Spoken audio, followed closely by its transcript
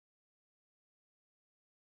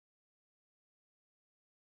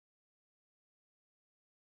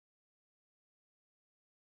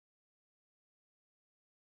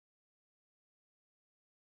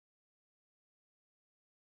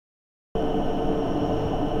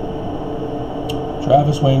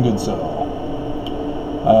Travis Wayne Goodsell.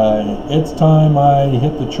 It's time I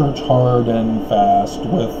hit the church hard and fast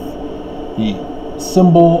with the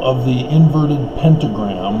symbol of the inverted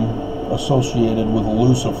pentagram associated with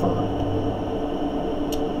Lucifer.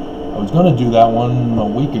 I was going to do that one a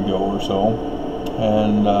week ago or so,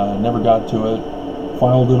 and never got to it.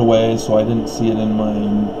 Filed it away so I didn't see it in my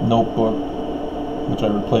notebook, which I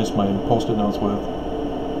replaced my post-it notes with.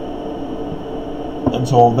 And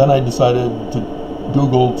so then I decided to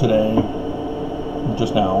Google today,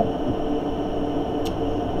 just now,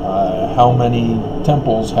 how many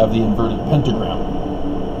temples have the inverted pentagram,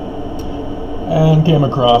 and came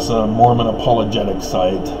across a Mormon apologetic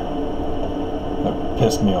site that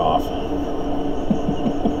pissed me off.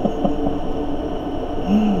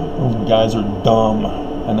 Those guys are dumb,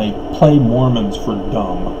 and they play Mormons for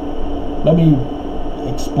dumb. Let me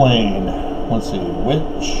explain. Let's see,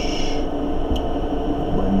 which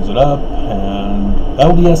brings it up, and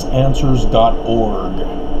LDSanswers.org.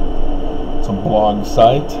 It's a blog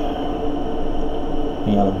site.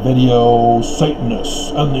 You got a video, Satanists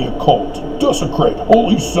and the occult desecrate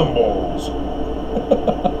holy symbols.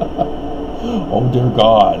 Oh dear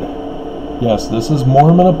God. Yes, this is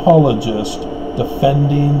Mormon apologist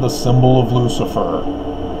defending the symbol of Lucifer.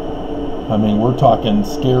 I mean, we're talking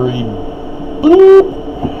scary bloop.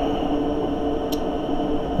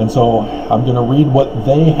 And so I'm going to read what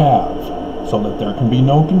they have so that there can be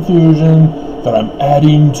no confusion that I'm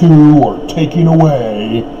adding to or taking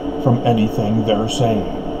away from anything they're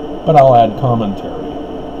saying. But I'll add commentary.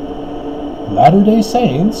 Latter-day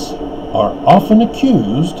Saints are often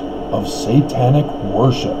accused of satanic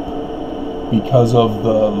worship because of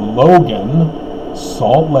the Logan,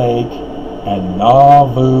 Salt Lake, and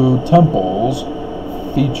Nauvoo temples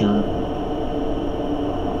feature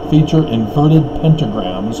inverted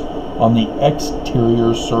pentagrams on the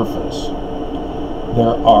exterior surface.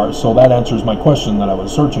 So that answers my question that I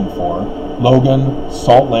was searching for. Logan,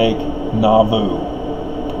 Salt Lake, Nauvoo.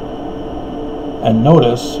 And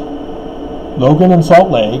notice, Logan and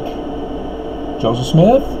Salt Lake, Joseph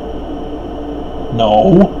Smith?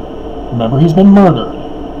 No. Remember, he's been murdered.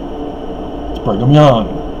 It's Brigham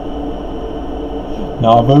Young.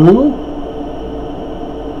 Nauvoo?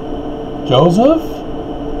 Joseph?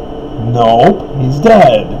 Nope, he's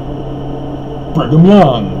dead. Brigham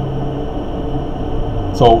Young.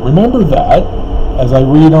 So remember that as I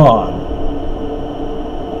read on.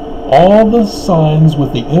 All the signs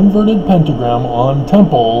with the inverted pentagram on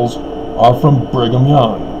temples are from Brigham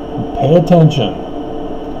Young. Pay attention.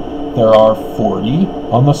 There are 40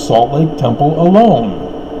 on the Salt Lake Temple alone.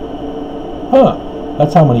 Huh,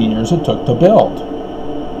 that's how many years it took to build.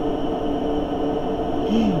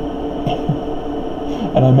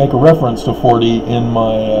 And I make a reference to 40 in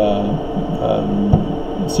my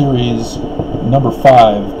series number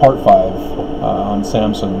 5, part 5, on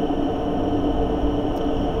Samson.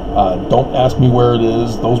 Don't ask me where it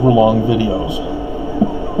is, those were long videos.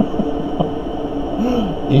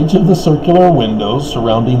 Each of the circular windows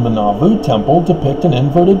surrounding the Nauvoo temple depict an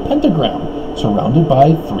inverted pentagram, surrounded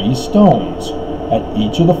by 3 stones, at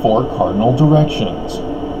each of the 4 cardinal directions.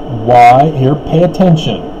 Why? Here, pay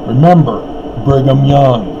attention. Remember, Brigham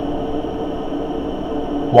Young.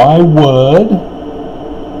 Why would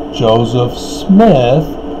Joseph Smith,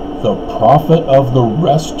 the prophet of the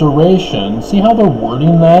restoration, see how they're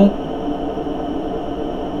wording that?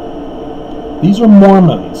 These are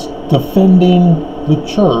Mormons defending the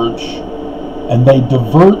church, and they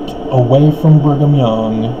divert away from Brigham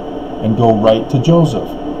Young and go right to Joseph.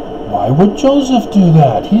 Why would Joseph do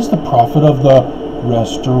that? He's the prophet of the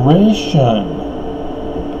restoration.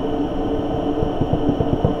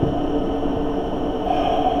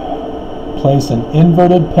 Place an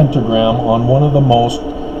inverted pentagram on one of the most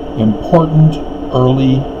important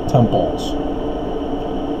early temples.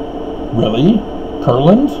 Really?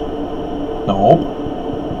 Kirtland? Nope.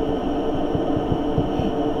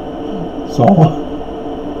 So,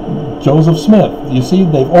 Joseph Smith, you see,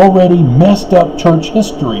 they've already messed up church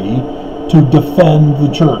history to defend the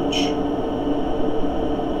church.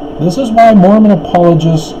 This is why Mormon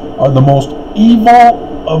apologists are the most evil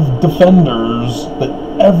of defenders that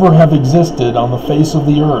ever have existed on the face of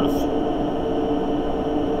the earth.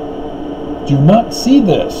 Do not see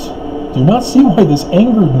this. Do not see why this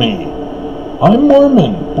angered me. I'm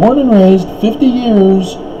Mormon, born and raised, 50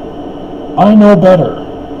 years. I know better.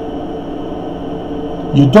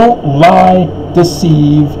 You don't lie,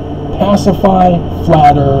 deceive, pacify,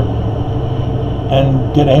 flatter,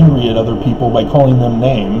 and get angry at other people by calling them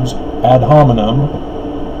names, ad hominem,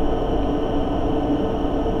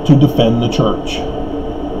 to defend the church.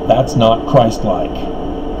 That's not Christ-like.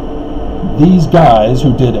 these guys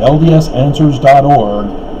who did LDSanswers.org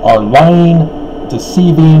are lying,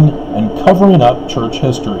 deceiving, and covering up church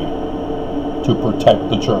history to protect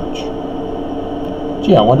the church.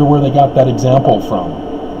 Gee, I wonder where they got that example from.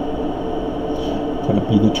 Could it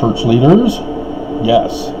be the church leaders?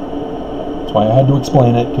 Yes. That's why I had to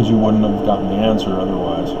explain it, because you wouldn't have gotten the answer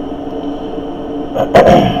otherwise.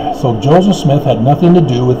 So Joseph Smith had nothing to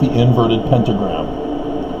do with the inverted pentagram.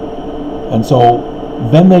 And so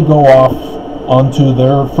then they go off onto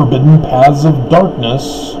their forbidden paths of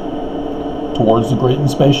darkness towards the great and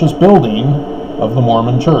spacious building of the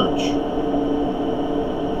Mormon Church.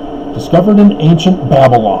 Discovered in ancient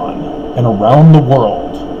Babylon and around the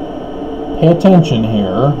world. Pay attention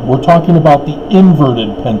here. We're talking about the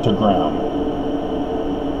inverted pentagram.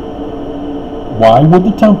 Why would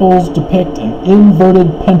the temples depict an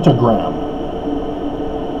inverted pentagram?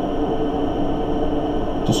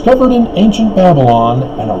 Discovered in ancient Babylon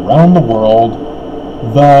and around the world,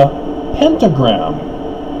 the pentagram.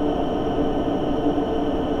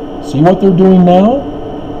 See what they're doing now?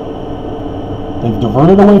 They've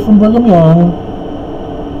diverted away from Brigham Young,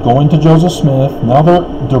 going to Joseph Smith. Now they're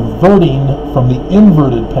diverting from the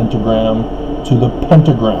inverted pentagram to the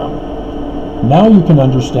pentagram. Now you can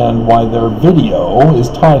understand why their video is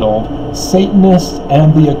titled Satanists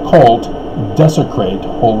and the Occult Desecrate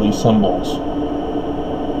Holy Symbols.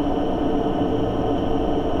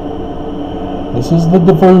 This is the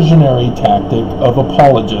diversionary tactic of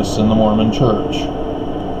apologists in the Mormon Church.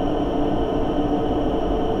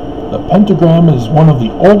 The pentagram is one of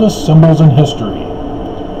the oldest symbols in history.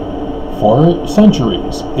 For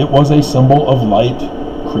centuries, it was a symbol of light,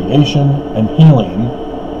 creation, and healing.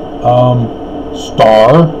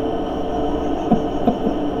 Star.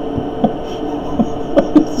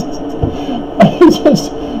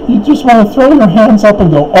 You just want to throw your hands up and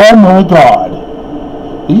go, oh my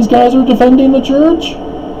God, these guys are defending the church?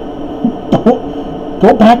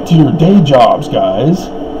 Go back to your day jobs, guys.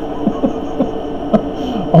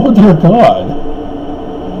 Oh dear God.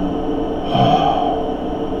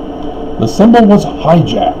 The symbol was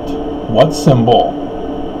hijacked. What symbol?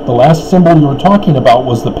 The last symbol you were talking about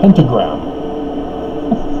was the pentagram.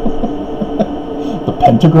 The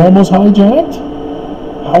pentagram was hijacked?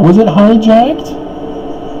 How was it hijacked?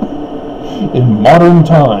 In modern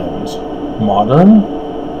times. Modern?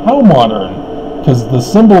 How modern? Because the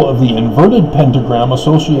symbol of the inverted pentagram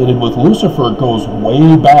associated with Lucifer goes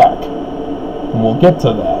way back. And we'll get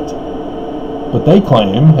to that. But they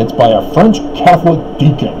claim it's by a French Catholic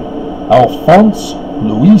deacon, Alphonse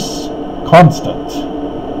Louis Constant,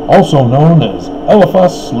 also known as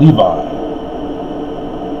Eliphas Levi.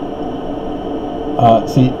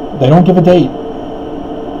 See, they don't give a date.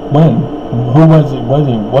 When? Who was it?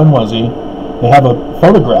 When was he? They have a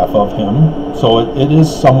photograph of him, so it is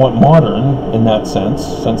somewhat modern in that sense,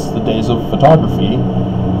 since the days of photography.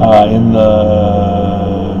 In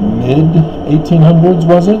the mid-1800s,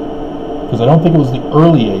 was it? Because I don't think it was the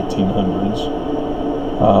early 1800s.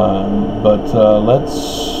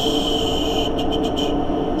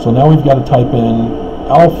 So now we've got to type in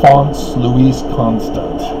Alphonse Louis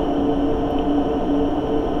Constant.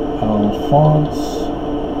 Alphonse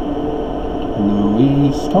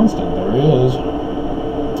Louis Constant, there he is.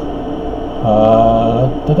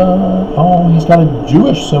 Oh, he's got a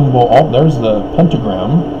Jewish symbol. Oh, there's the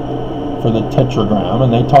pentagram for the tetragram,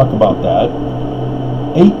 and they talk about that.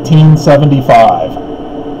 1875.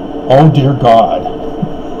 Oh dear God.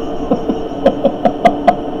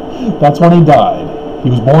 That's when he died. He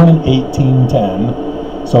was born in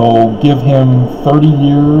 1810, so give him 30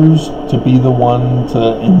 years to be the one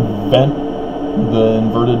to invent the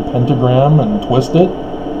inverted pentagram and twist it.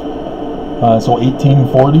 So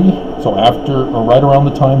 1840, so after, or right around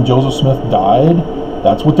the time Joseph Smith died,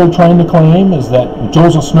 that's what they're trying to claim, is that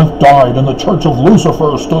Joseph Smith died and the Church of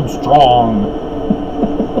Lucifer stood strong.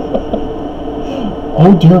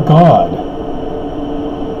 Oh dear God.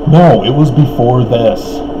 No, it was before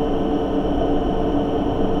this.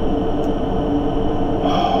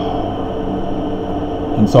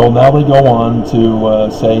 And so now they go on to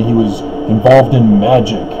say he was involved in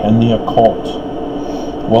magic and the occult.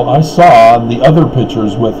 Well, I saw the other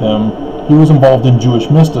pictures with him. He was involved in Jewish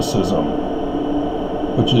mysticism,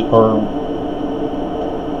 which is,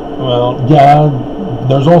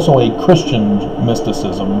 there's also a Christian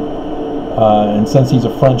mysticism, and since he's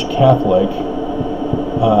a French Catholic,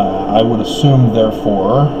 I would assume,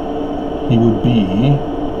 therefore, he would be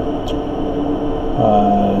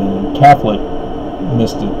Catholic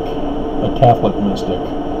mystic, a Catholic mystic.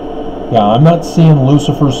 Yeah, I'm not seeing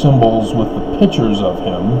Lucifer symbols with the pictures of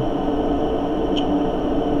him.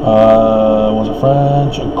 Was a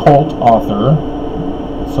French occult author.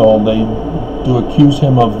 So they do accuse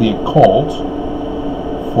him of the occult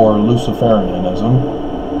for Luciferianism.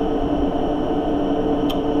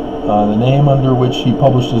 The name under which he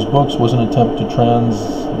published his books was an attempt to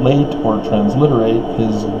translate or transliterate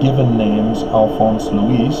his given names Alphonse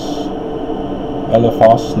Louis,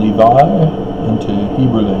 Eliphas Levi, into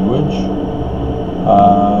Hebrew language.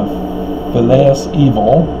 Phileas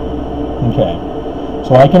Evil. Okay.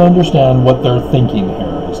 So I can understand what they're thinking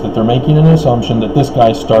here, is that they're making an assumption that this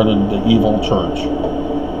guy started the evil church.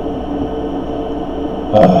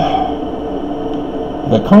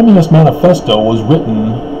 The Communist Manifesto was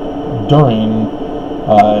written during,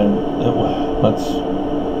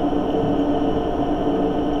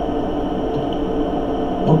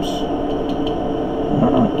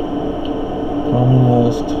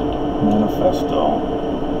 Communist Manifesto.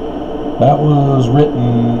 That was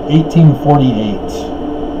written 1848.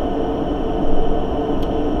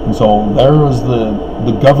 And so there was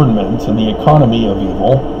the government and the economy of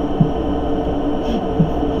evil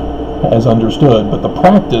as understood, but the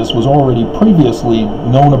practice was already previously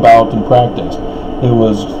known about and practiced. It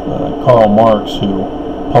was Karl Marx who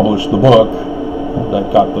published the book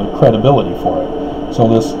that got the credibility for it. So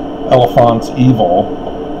this Eliphas Evil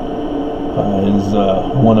is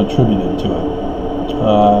one attributed to it.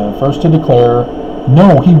 First to declare,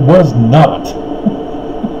 no, he was not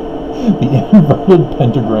the inverted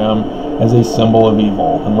pentagram as a symbol of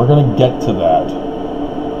evil, and we're going to get to that.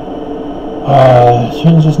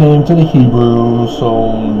 Changed his name to the Hebrew,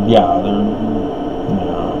 so yeah,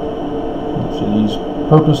 so he's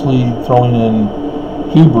purposely throwing in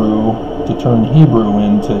Hebrew to turn Hebrew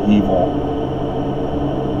into evil.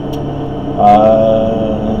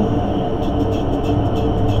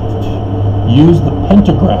 Use the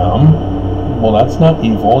pentagram. Well, that's not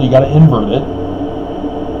evil. You got to invert it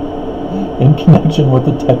in connection with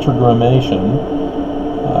the tetragrammaton.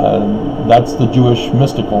 That's the Jewish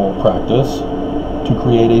mystical practice to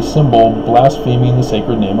create a symbol blaspheming the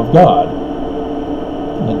sacred name of God.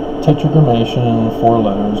 The tetragrammaton, 4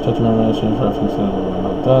 letters. Tetragrammaton references.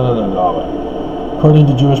 According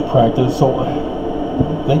to Jewish practice, so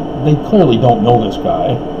they clearly don't know this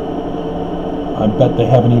guy. I bet they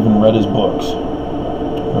haven't even read his books.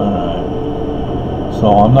 Alright. So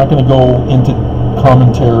I'm not going to go into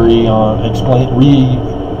commentary on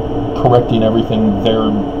correcting everything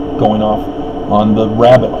they're going off on the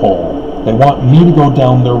rabbit hole. They want me to go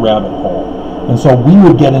down their rabbit hole. And so we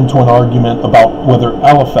would get into an argument about whether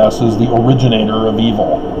Eliphas is the originator of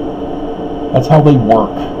evil. That's how they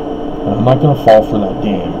work. And I'm not going to fall for that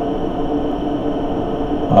game.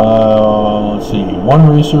 Let's see. One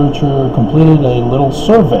researcher completed a little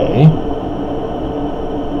survey.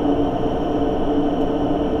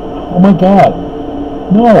 Oh my God.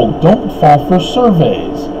 No, don't fall for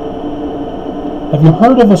surveys. Have you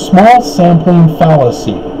heard of a small sampling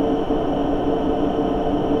fallacy?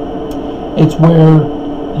 It's where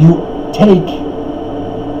you take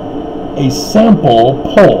a sample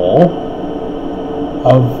poll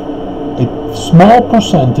of a small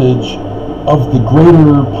percentage of the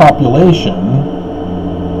greater population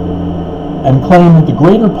and claim that the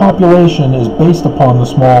greater population is based upon the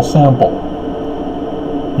small sample.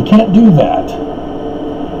 You can't do that.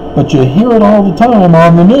 But you hear it all the time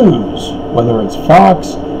on the news, whether it's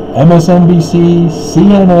Fox, MSNBC,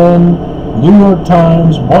 CNN, New York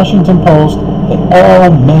Times, Washington Post. They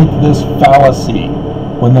all make this fallacy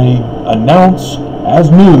when they announce as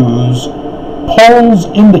news, polls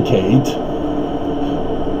indicate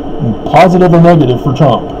positive or negative for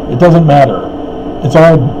Trump. It doesn't matter. It's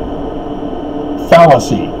all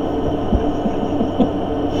fallacy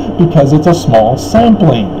because it's a small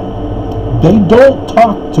sampling. They don't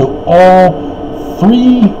talk to all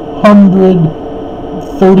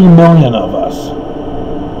 330 million of us.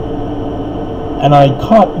 And I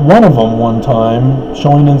caught one of them one time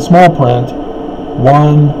showing in small print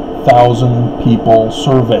 1,000 people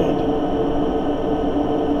surveyed.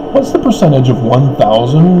 What's the percentage of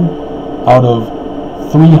 1,000 out of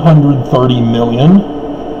 330 million?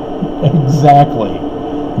 Exactly.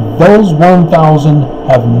 Those 1,000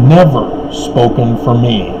 have never spoken for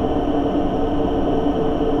me.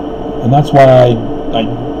 And that's why I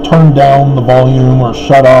turned down the volume or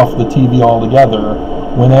shut off the TV altogether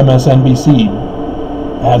when MSNBC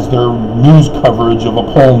has their news coverage of a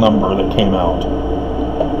poll number that came out.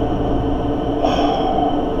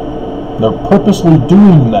 They're purposely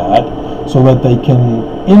doing that so that they can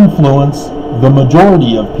influence the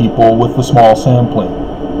majority of people with the small sampling.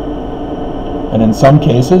 And in some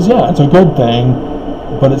cases, yeah, it's a good thing,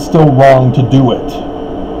 but it's still wrong to do it.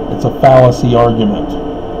 It's a fallacy argument.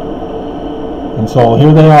 And so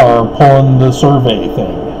here they are pulling the survey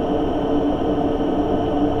thing.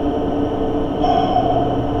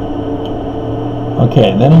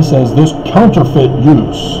 Okay, then he says this counterfeit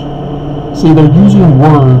use. See, they're using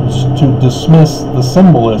words to dismiss the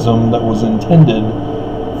symbolism that was intended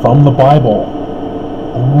from the Bible.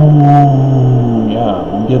 Ooh, yeah,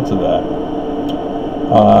 we'll get to that.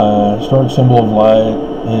 Historic symbol of light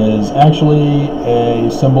is actually a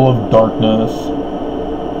symbol of darkness.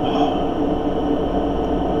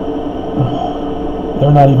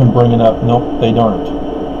 They're not even bringing up, nope, they aren't.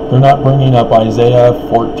 They're not bringing up Isaiah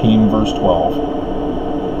 14, verse 12.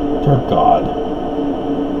 Dear God.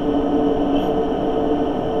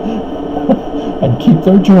 And keep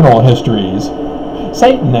their journal histories.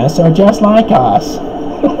 Satanists are just like us.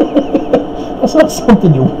 That's not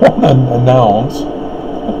something you want to announce.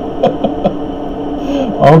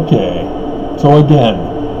 Okay, so again,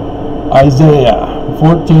 Isaiah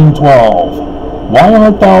 14:12. Why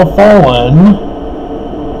art thou fallen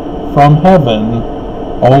from heaven,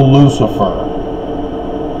 O Lucifer?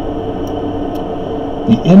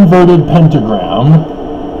 The inverted pentagram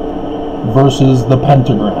versus the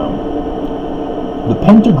pentagram. The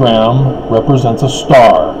pentagram represents a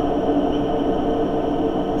star.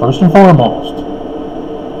 First and foremost,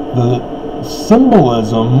 the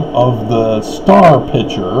symbolism of the star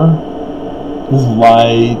picture is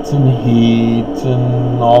light and heat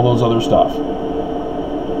and all those other stuff.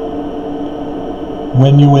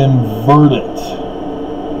 When you invert it,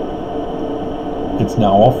 it's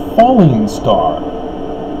now a falling star.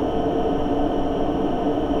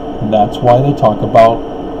 That's why they talk about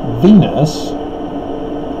Venus.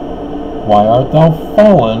 Why art thou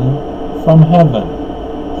fallen from heaven,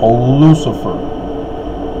 O Lucifer?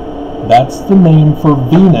 That's the name for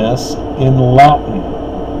Venus in Latin.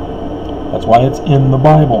 That's why it's in the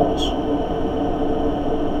Bibles.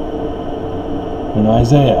 In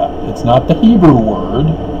Isaiah, it's not the Hebrew word,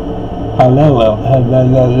 Hallel,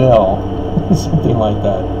 something like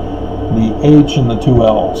that. The H and the two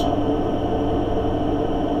L's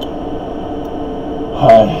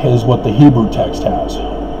is what the Hebrew text has.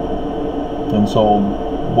 And so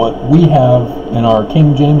what we have in our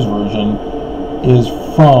King James Version is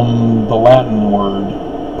from the Latin word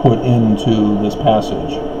put into this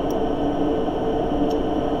passage.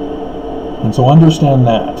 And so understand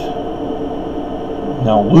that.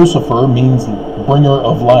 Now Lucifer means bringer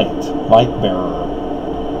of light, light bearer.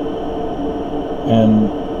 And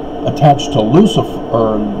attached to Lucifer,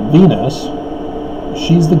 or Venus,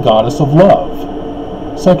 she's the goddess of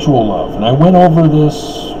love, sexual love. And I went over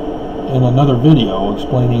this in another video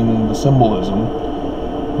explaining the symbolism,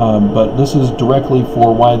 but this is directly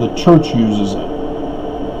for why the church uses it.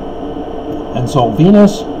 And so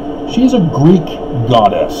Venus, she's a Greek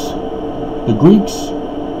goddess. The Greeks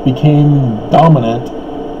became dominant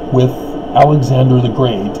with Alexander the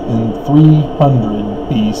Great in 300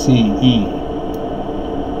 BCE.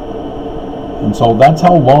 And so that's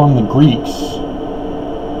how long the Greeks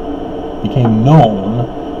became known,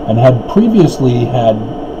 and had previously had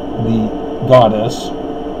the goddess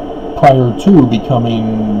prior to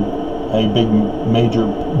becoming a big major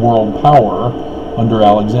world power under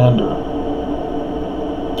Alexander.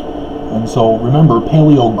 And so remember,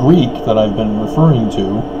 Paleo-Greek that I've been referring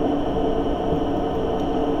to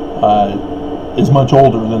is much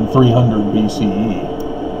older than 300 BCE.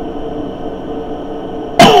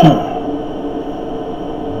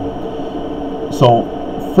 So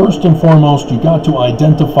first and foremost, you got to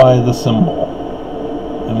identify the symbol.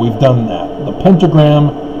 And we've done that. The pentagram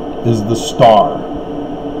is the star.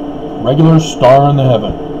 Regular star in the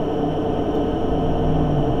heaven.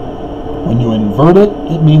 When you invert it,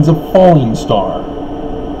 it means a falling star.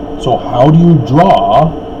 So how do you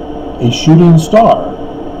draw a shooting star,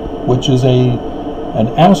 which is an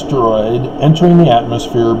asteroid entering the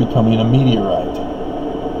atmosphere, becoming a meteorite?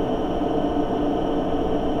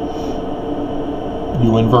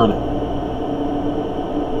 You invert it.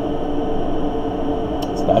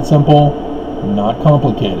 It's that simple, not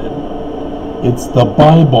complicated. It's the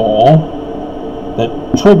Bible that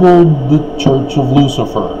triggered the Church of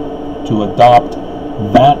Lucifer to adopt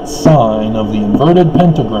that sign of the inverted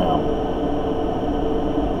pentagram.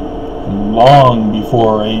 And long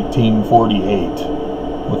before 1848,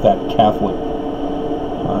 with that Catholic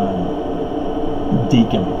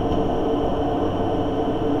deacon.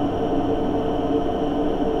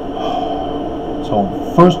 So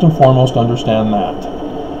first and foremost, understand that.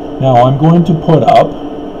 Now I'm going to put up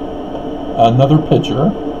another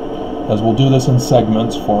picture, as we'll do this in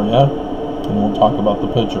segments for you, and we'll talk about the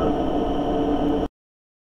picture.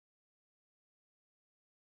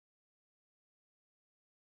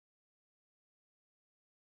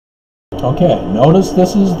 Okay, notice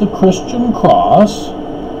this is the Christian cross,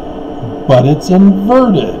 but it's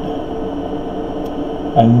inverted.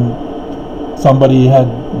 And somebody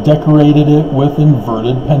had decorated it with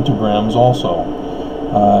inverted pentagrams also,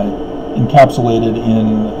 encapsulated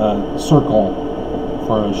in a circle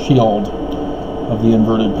for a shield of the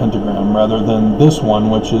inverted pentagram, rather than this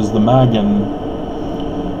one, which is the Magan,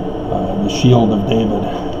 the shield of David,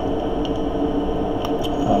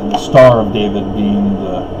 the Star of David being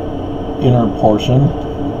the inner portion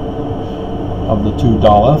of the two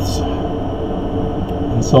Daleths.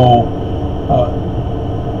 And so,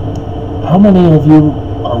 how many of you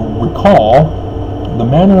recall the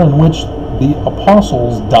manner in which the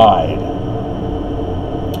apostles died?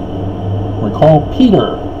 Recall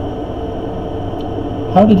Peter.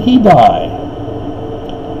 How did he die?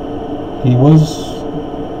 He was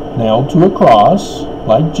nailed to a cross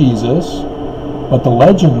like Jesus, but the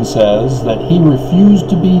legend says that he refused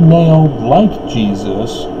to be nailed like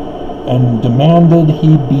Jesus and demanded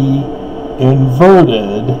he be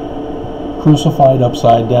inverted, crucified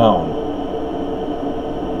upside down.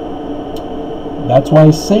 That's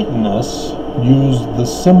why Satanists used the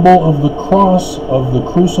symbol of the cross of the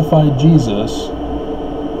crucified Jesus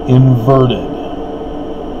inverted.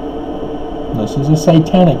 This is a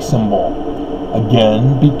satanic symbol,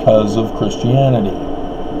 again, because of Christianity.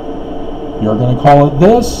 You're going to call it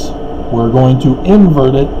this, we're going to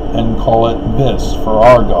invert it and call it this for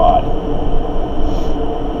our God.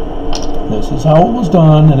 This is how it was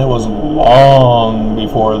done, and it was long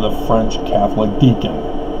before the French Catholic deacon.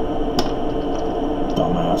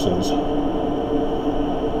 Dumbasses.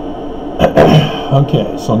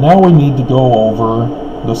 Okay, so now we need to go over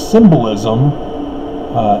the symbolism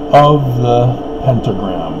of the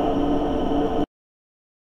pentagram.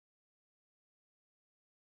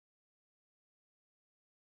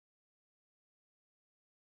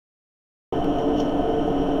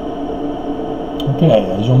 Okay,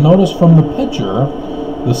 as you'll notice from the picture,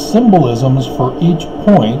 the symbolisms for each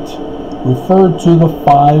point refer to the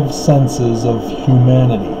five senses of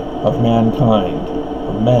humanity, of mankind,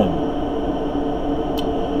 of men.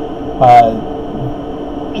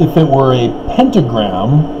 If it were a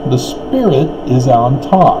pentagram, the spirit is on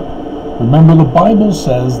top. Remember, the Bible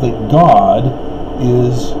says that God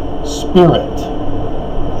is spirit.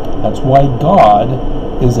 That's why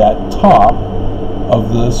God is at top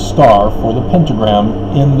of the star for the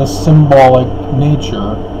pentagram in the symbolic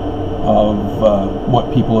nature of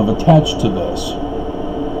what people have attached to this.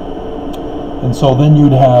 And so then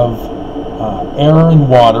you'd have air and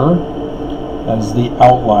water as the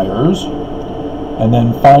outliers, and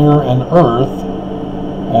then fire and earth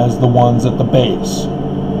as the ones at the base.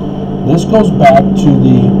 This goes back to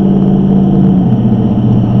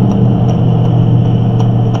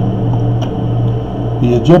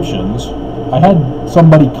the Egyptians. I had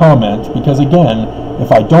somebody comment, because again,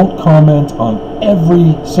 if I don't comment on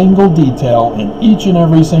every single detail in each and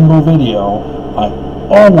every single video, I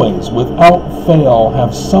always, without fail,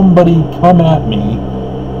 have somebody come at me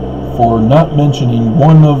for not mentioning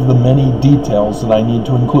one of the many details that I need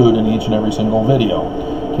to include in each and every single video.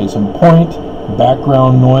 Case in point,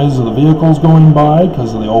 background noise of the vehicles going by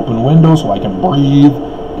because of the open window so I can breathe,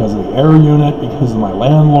 because of the air unit, because my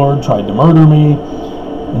landlord tried to murder me.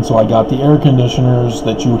 And so I got the air conditioners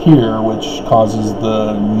that you hear, which causes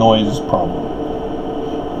the noise problem.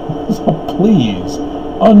 So please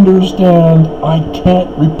understand, I can't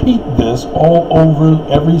repeat this all over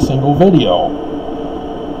every single video.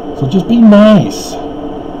 So just be nice.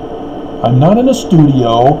 I'm not in a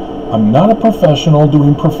studio. I'm not a professional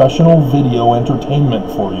doing professional video entertainment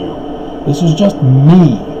for you. This is just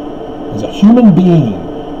me, as a human being,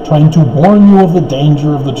 trying to warn you of the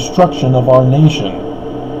danger of the destruction of our nation.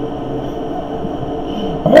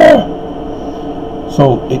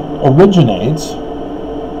 So it originates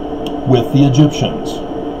with the Egyptians,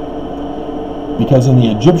 because in the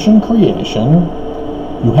Egyptian creation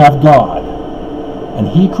you have God, and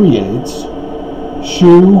he creates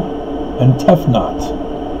Shu and Tefnut.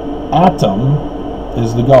 Atom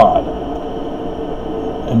is the God,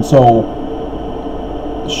 and so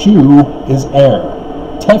Shu is air,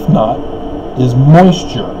 Tefnut is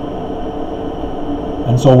moisture.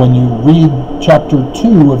 And so when you read chapter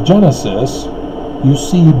 2 of Genesis, you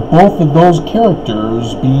see both of those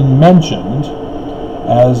characters being mentioned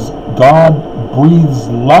as God breathes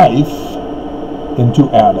life into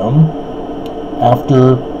Adam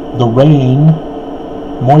after the rain,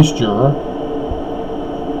 moisture,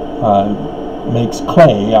 makes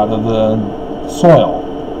clay out of the soil.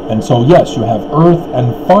 And so yes, you have earth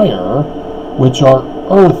and fire, which are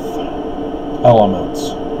earth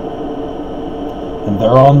elements. And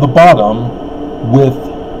they're on the bottom with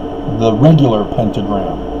the regular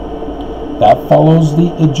pentagram. That follows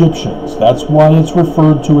the Egyptians. That's why it's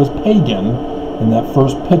referred to as pagan in that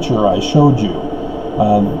first picture I showed you.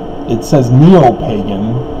 It says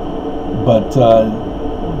neo-pagan, but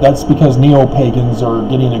that's because neo-pagans are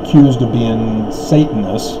getting accused of being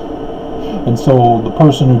Satanists. And so the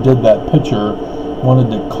person who did that picture wanted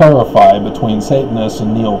to clarify between Satanists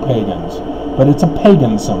and neo-pagans. But it's a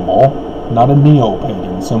pagan symbol, not a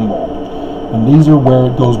neo-pagan symbol. And these are where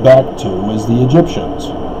it goes back to, is the Egyptians.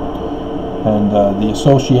 And the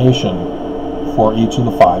association for each of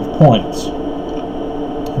the 5 points.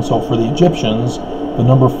 And so for the Egyptians, the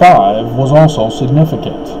number 5 was also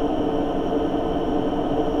significant.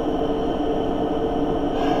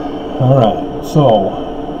 Alright, so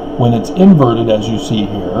when it's inverted, as you see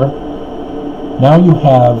here, now you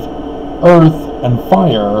have earth and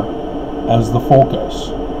fire as the focus.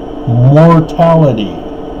 Mortality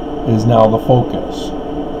is now the focus,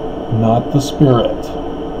 not the spirit.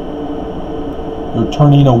 They're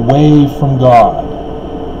turning away from God,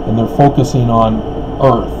 and they're focusing on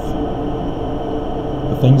earth,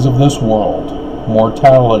 the things of this world,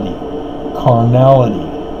 mortality, carnality,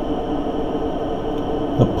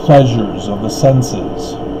 the pleasures of the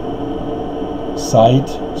senses, sight,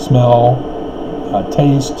 smell,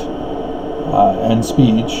 taste, and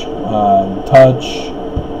speech, touch,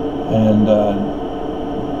 and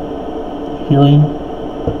hearing.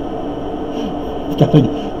 Got the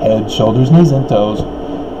head, shoulders, knees, and toes.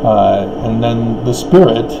 And then the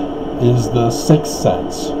spirit is the 6th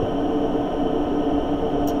sense.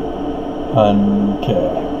 Okay.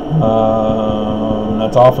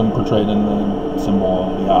 That's often portrayed in the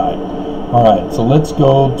symbol of the eye. Alright, so let's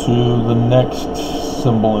go to the next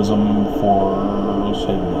symbolism for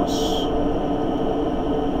Satanists.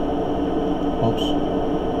 Oops.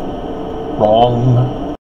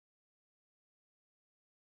 Wrong.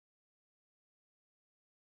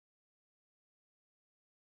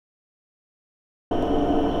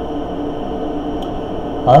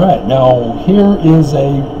 Alright, now here is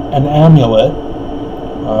an amulet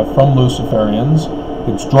from Luciferians.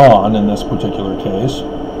 It's drawn in this particular case.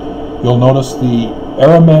 You'll notice the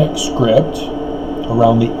Aramaic script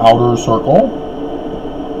around the outer circle.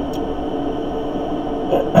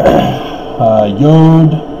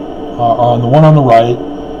 Yod on the one on the right,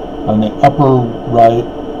 on the upper right,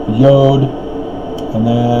 Yod, and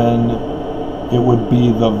then it would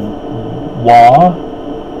be the Wa,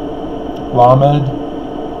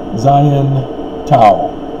 Lamed, Zion, Tau.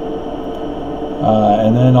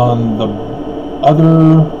 And then on the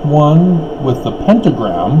other one with the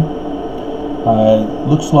pentagram,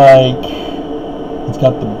 looks like it's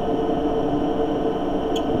got the,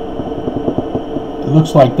 it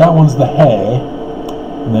looks like that one's the He,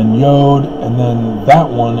 and then Yod, and then that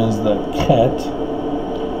one is the Ket,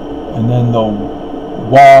 and then the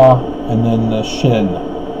Wa, and then the Shin,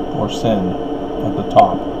 or Sin, at the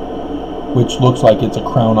top, which looks like it's a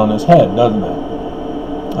crown on his head, doesn't it?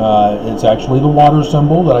 It's actually the water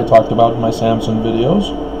symbol that I talked about in my Samson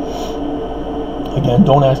videos. Again,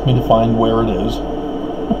 don't ask me to find where it is.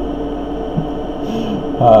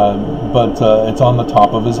 But it's on the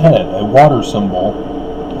top of his head, a water symbol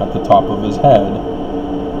at the top of his head,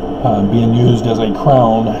 being used as a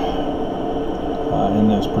crown in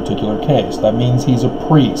this particular case. That means he's a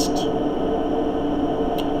priest.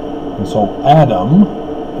 And so Adam,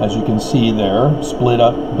 as you can see there, split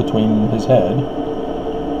up between his head,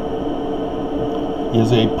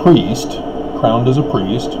 is a priest, crowned as a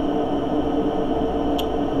priest,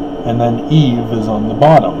 and then Eve is on the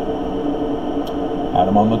bottom.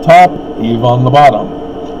 Adam on the top, Eve on the bottom.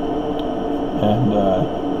 And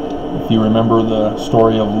if you remember the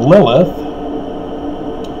story of Lilith,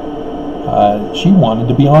 she wanted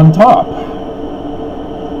to be on top.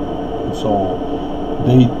 So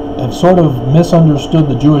they have sort of misunderstood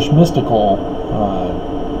the Jewish mystical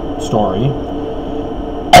story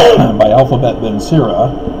by Alphabet Ben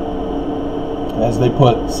Sira, as they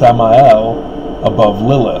put Samael above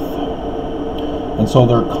Lilith. And so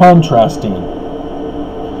they're contrasting.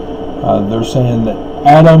 They're saying that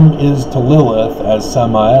Adam is to Lilith as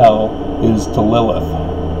Samael is to Lilith.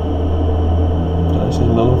 Did I say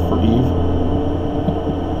Lilith for Eve?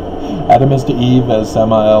 Adam is to Eve as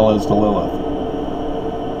Samael is to Lilith.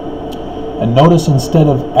 And notice instead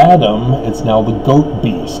of Adam, it's now the goat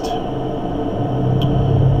beast.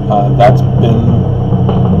 That's been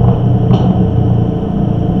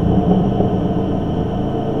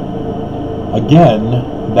again,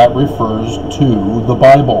 that refers to the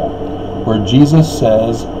Bible, where Jesus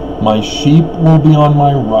says, "My sheep will be on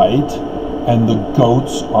my right, and the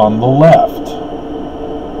goats on the left."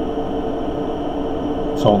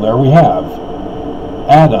 So there we have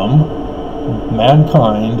Adam,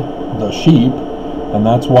 mankind, the sheep, and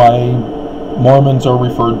that's why Mormons are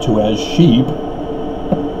referred to as sheep,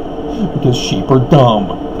 because sheep are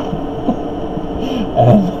dumb.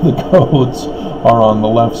 And the goats are on the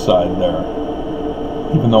left side there,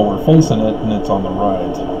 even though we're facing it and it's on the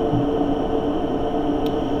right.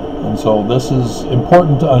 And so this is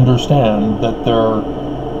important to understand, that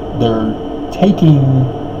they're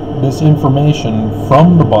taking this information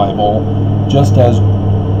from the Bible just as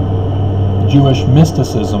Jewish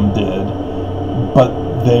mysticism did,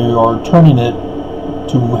 but they are turning it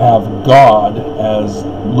to have God as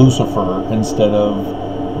Lucifer instead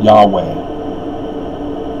of Yahweh.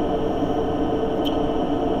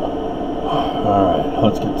 Alright,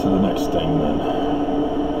 let's get to the next thing then.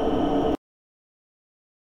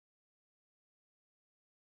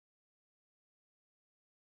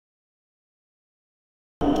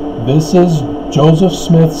 This is Joseph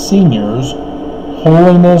Smith Sr.'s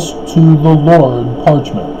Holiness to the Lord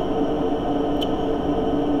parchment.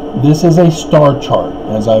 This is a star chart,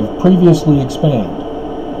 as I've previously explained.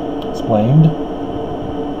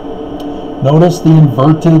 Notice the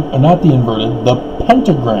the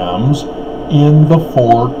pentagrams in the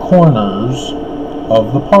four corners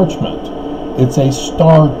of the parchment. It's a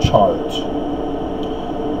star chart.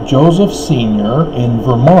 Joseph Sr. in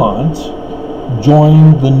Vermont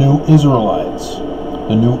joined the New Israelites.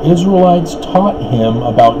 The New Israelites taught him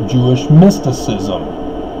about Jewish mysticism,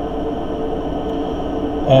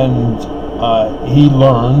 and he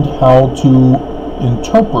learned how to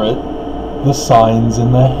interpret the signs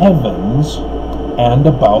in the heavens and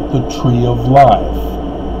about the tree of life.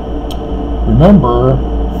 Remember,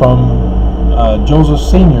 from Joseph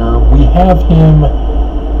Sr., we have him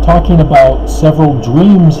talking about several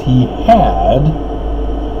dreams he had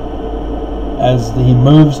as he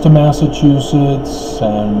moves to Massachusetts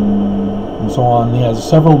and so on. He has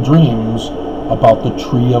several dreams about the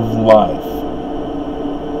tree of life.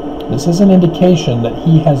 This is an indication that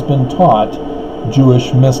he has been taught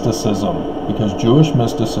Jewish mysticism, because Jewish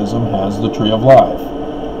mysticism has the tree of life.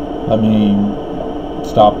 Let me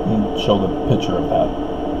stop and show the picture of that.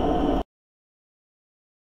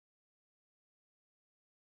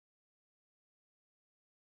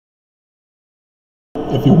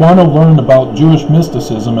 If you want to learn about Jewish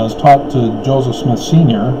mysticism as taught to Joseph Smith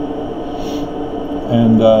Sr.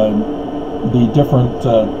 and the different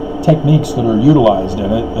techniques that are utilized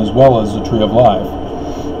in it, as well as the tree of life,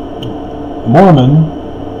 Mormon,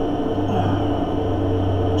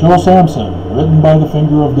 Joel Samson, written by the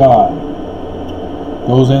finger of God,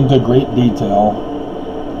 goes into great detail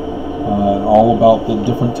all about the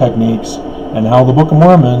different techniques and how the Book of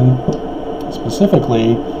Mormon,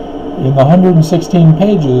 specifically in the 116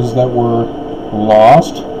 pages that were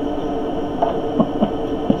lost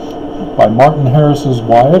by Martin Harris's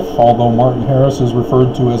wife, although Martin Harris is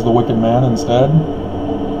referred to as the wicked man instead,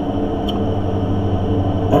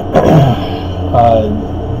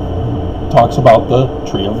 talks about the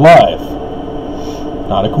tree of life.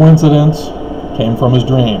 Not a coincidence, came from his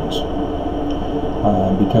dreams,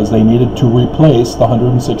 because they needed to replace the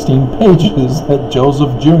 116 pages that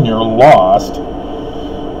Joseph Jr. lost,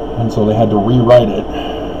 and so they had to rewrite it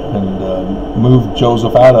and move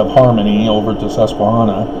Joseph out of Harmony over to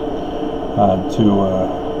Susquehanna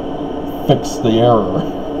to fix the error.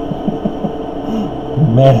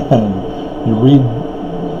 Man, you read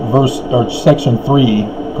section 3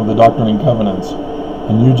 of the Doctrine and Covenants,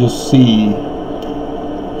 and you just see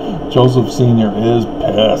Joseph Sr. is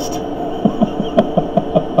pissed.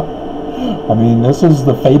 I mean, this is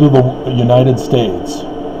the fate of the United States.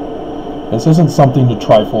 This isn't something to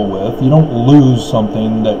trifle with. You don't lose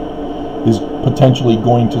something that is potentially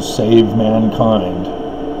going to save mankind.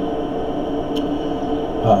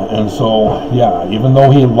 And so, yeah, even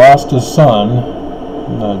though he lost his son,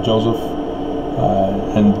 Joseph,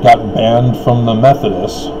 and got banned from the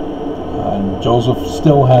Methodists, Joseph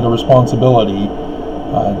still had a responsibility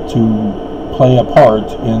to play a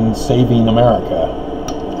part in saving America,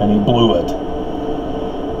 and he blew it.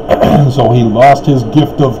 So he lost his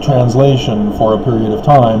gift of translation for a period of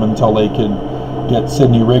time until they could get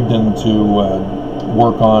Sidney Rigdon to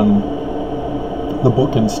work on the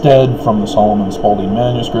book instead from the Solomon Spaulding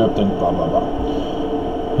manuscript, and blah blah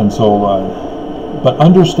blah. And so, but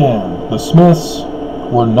understand, the Smiths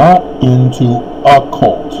were not into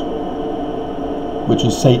occult, which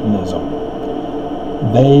is Satanism.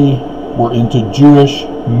 They were into Jewish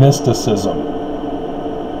mysticism.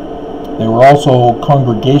 They were also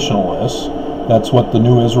Congregationalists. That's what the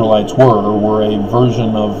New Israelites were a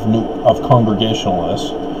version of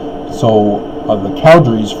Congregationalists. So The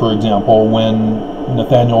Cowdreys, for example, when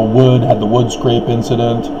Nathaniel Wood had the wood scrape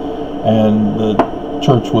incident and the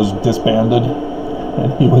church was disbanded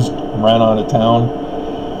and he ran out of town,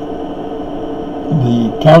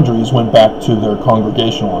 the Cowdreys went back to their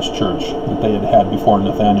Congregationalist church that they had had before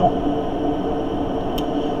Nathaniel.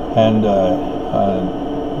 And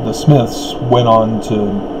the Smiths went on to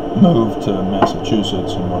move to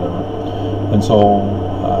Massachusetts and whatever. And so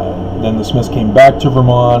then the Smiths came back to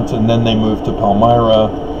Vermont, and then they moved to Palmyra.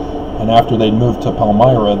 And after they'd moved to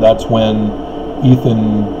Palmyra, that's when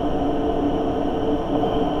Ethan,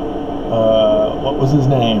 what was his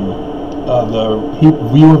name? The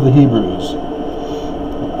view of the Hebrews.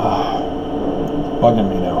 Bugging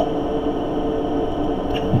me now.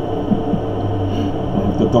 I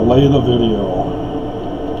have to delay the video.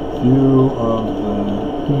 View of the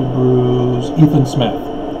Hebrews. Ethan Smith,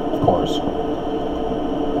 of course.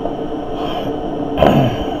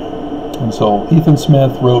 And so Ethan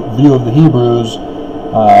Smith wrote View of the Hebrews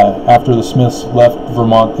after the Smiths left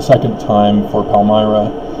Vermont the second time for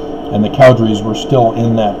Palmyra, and the Cowdreys were still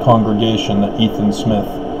in that congregation that Ethan Smith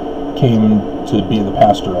came to be the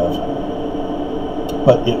pastor of.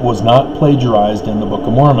 But it was not plagiarized in the Book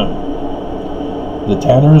of Mormon. The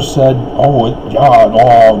Tanners said, I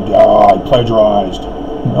plagiarized.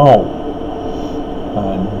 No.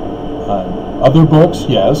 Other books,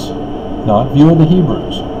 yes, not View of the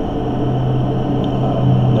Hebrews.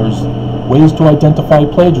 There's ways to identify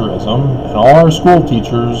plagiarism, and all our school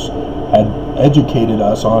teachers had educated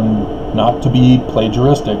us on not to be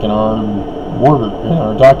plagiaristic in our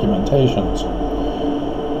documentations.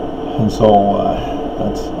 And so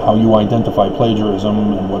that's how you identify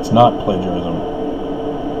plagiarism and what's not plagiarism.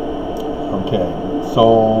 Okay,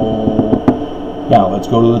 so yeah, let's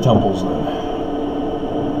go to the temples then.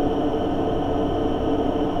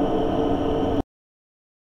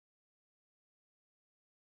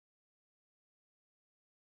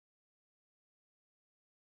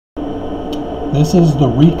 This is the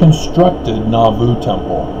reconstructed Nauvoo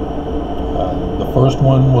temple. The first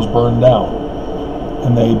one was burned down,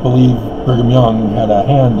 and they believe Brigham Young had a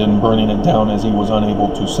hand in burning it down as he was unable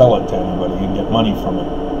to sell it to anybody and get money from it.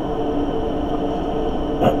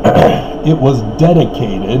 It was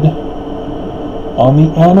dedicated on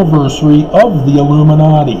the anniversary of the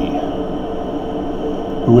Illuminati,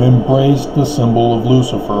 who embraced the symbol of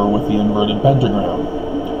Lucifer with the inverted pentagram,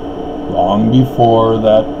 long before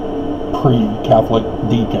that pre-Catholic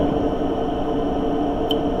deacon.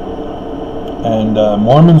 And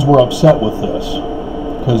Mormons were upset with this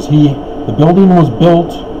because the building was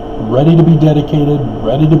built, ready to be dedicated,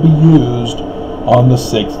 ready to be used on the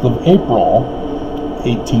 6th of April,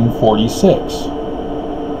 1846.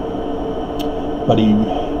 But he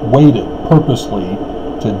waited purposely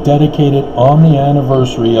to dedicate it on the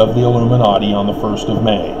anniversary of the Illuminati on the 1st of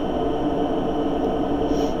May,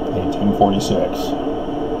 1846.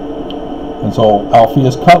 And so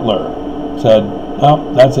Alpheus Cutler said,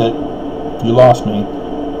 "Oh, that's it. You lost me.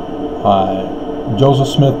 Joseph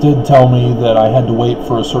Smith did tell me that I had to wait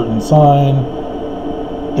for a certain sign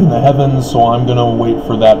in the heavens, so I'm going to wait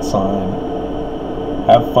for that sign.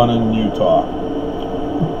 Have fun in Utah."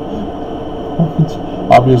 Which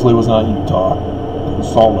obviously was not Utah. It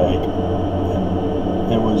was Salt Lake.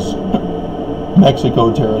 And it was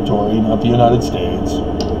Mexico territory, not the United States.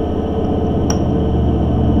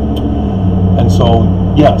 And so,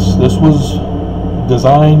 yes, this was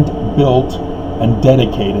designed, built, and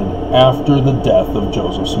dedicated after the death of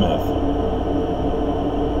Joseph Smith.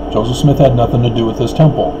 Joseph Smith had nothing to do with this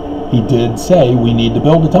temple. He did say, we need to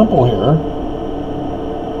build a temple here,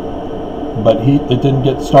 but it didn't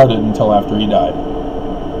get started until after he died.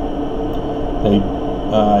 It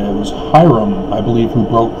was Hiram, I believe, who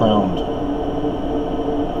broke ground.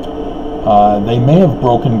 They may have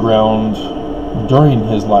broken ground during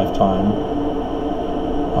his lifetime,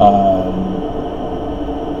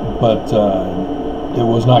 but it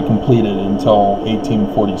was not completed until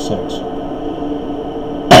 1846.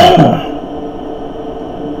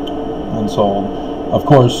 And so, of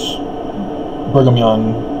course, Brigham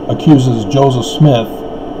Young accuses Joseph Smith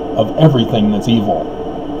of everything that's evil,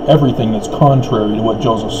 everything that's contrary to what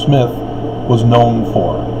Joseph Smith was known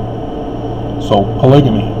for. So,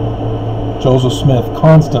 polygamy. Joseph Smith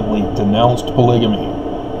constantly denounced polygamy.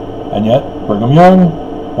 And yet, Brigham Young,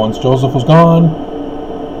 once Joseph was gone,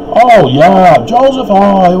 oh yeah, Joseph,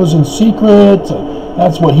 it was in secret.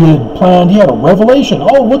 That's what he had planned. He had a revelation.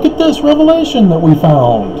 Oh, look at this revelation that we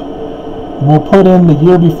found. And we'll put in the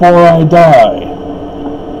year before I die.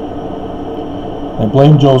 They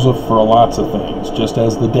blamed Joseph for lots of things, just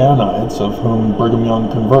as the Danites, of whom Brigham Young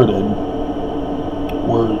converted,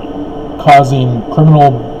 were causing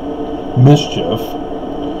criminal mischief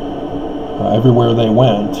everywhere they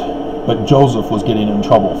went, but Joseph was getting in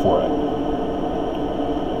trouble for it.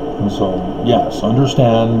 And so, yes,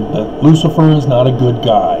 understand that Lucifer is not a good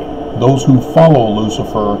guy. Those who follow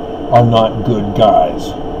Lucifer are not good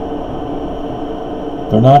guys.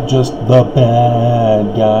 They're not just the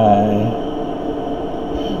bad guy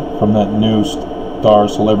from that new star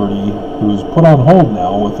celebrity who's put on hold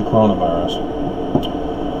now with the coronavirus.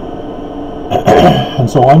 And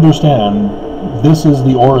so understand, this is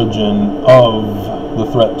the origin of the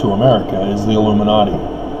threat to America, is the Illuminati,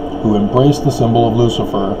 who embraced the symbol of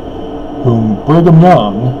Lucifer, whom Brigham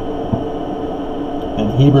Young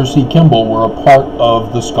and Heber C. Kimball were a part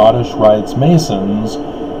of the Scottish Rites Masons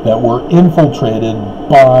that were infiltrated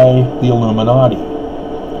by the Illuminati.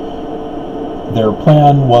 Their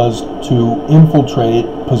plan was to infiltrate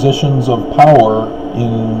positions of power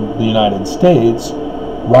in the United States,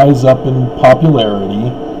 rise up in popularity,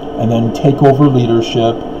 and then take over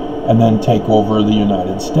leadership, and then take over the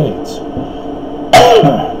United States.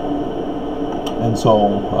 And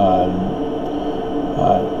so,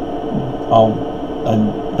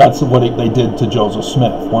 and that's what they did to Joseph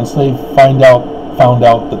Smith. Once they found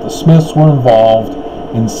out that the Smiths were involved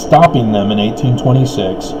in stopping them in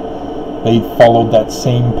 1826, they followed that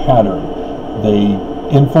same pattern. They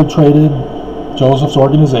infiltrated Joseph's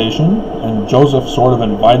organization, and Joseph sort of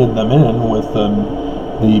invited them in with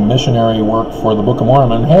the missionary work for the Book of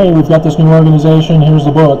Mormon. Hey, we've got this new organization, here's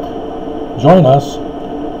the book, join us.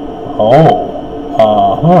 Oh,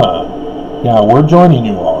 yeah, we're joining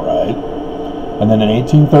you, all right. And then in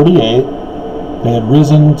 1838, they had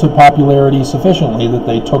risen to popularity sufficiently that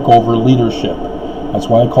they took over leadership. That's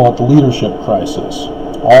why I call it the leadership crisis.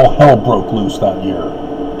 All hell broke loose that year,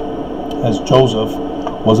 as Joseph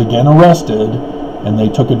was again arrested, and they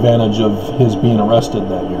took advantage of his being arrested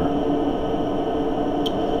that year.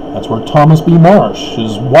 That's where Thomas B. Marsh,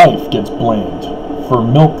 his wife, gets blamed for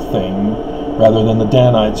milk thing, rather than the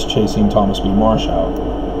Danites chasing Thomas B. Marsh out.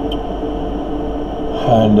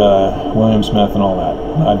 And William Smith and all that.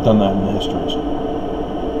 I've done that in the histories.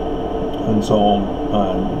 And so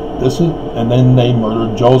and then they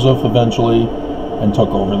murdered Joseph eventually and took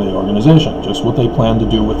over the organization, just what they planned to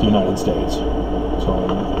do with the United States.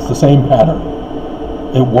 So it's the same pattern.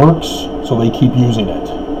 It works, so they keep using it.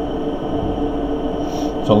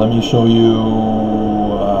 So let me show you,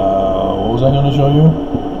 what was I going to show you?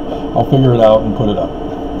 I'll figure it out and put it up.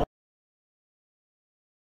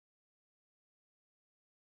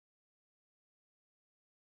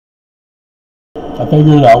 I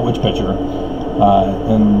figured out which picture,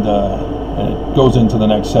 and it goes into the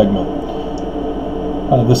next segment.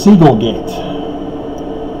 The Seagull Gate.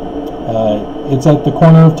 It's at the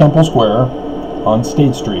corner of Temple Square on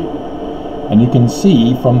State Street. And you can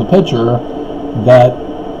see from the picture that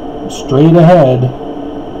straight ahead,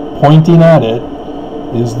 pointing at it,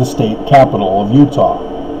 is the state capital of Utah.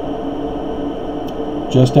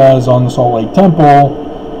 Just as on the Salt Lake Temple,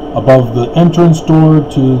 above the entrance door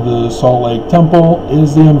to the Salt Lake Temple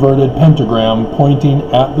is the inverted pentagram pointing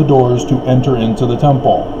at the doors to enter into the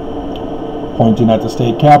temple. Pointing at the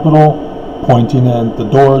state capitol, pointing at the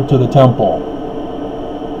door to the temple.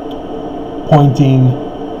 Pointing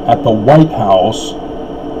at the White House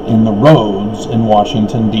in the roads in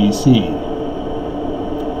Washington, D.C.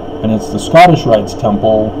 And it's the Scottish Rites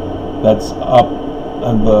Temple that's up,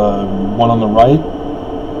 and the one on the right,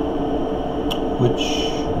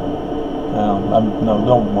 which, no,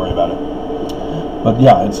 don't worry about it. But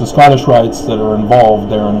yeah, it's the Scottish Rites that are involved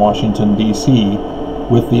there in Washington, D.C.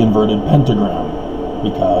 with the inverted pentagram,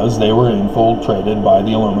 because they were infiltrated by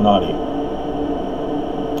the Illuminati.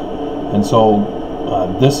 And so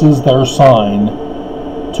this is their sign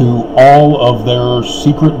to all of their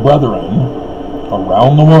secret brethren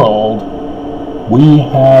around the world: we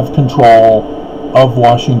have control of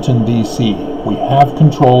Washington, D.C. We have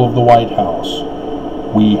control of the White House.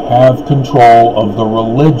 We have control of the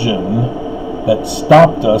religion that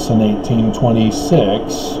stopped us in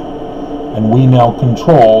 1826, and we now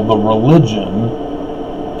control the religion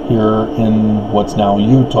here in what's now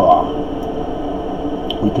Utah.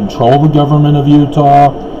 We control the government of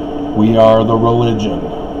Utah. We are the religion.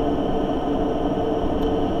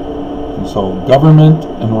 And so government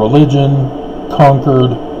and religion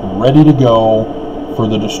conquered, ready to go for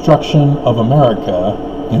the destruction of America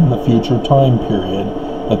in the future time period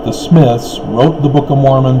that the Smiths wrote the Book of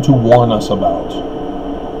Mormon to warn us about.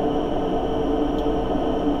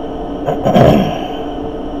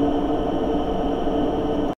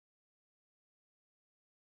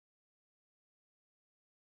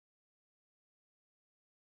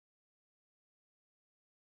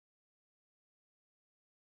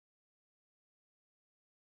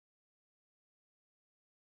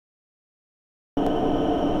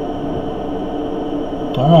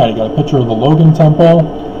 Alright, I got a picture of the Logan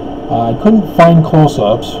Temple. I couldn't find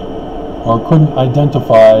close-ups, or couldn't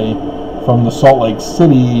identify from the Salt Lake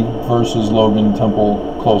City versus Logan Temple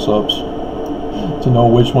close-ups to know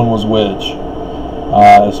which one was which.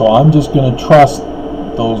 So I'm just going to trust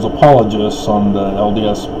those apologists on the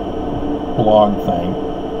LDS blog thing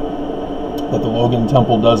that the Logan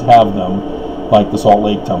Temple does have them, like the Salt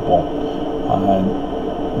Lake Temple.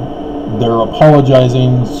 They're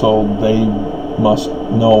apologizing, so they must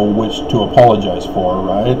know which to apologize for,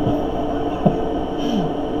 right?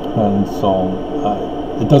 And so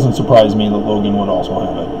it doesn't surprise me that Logan would also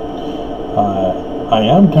have it. I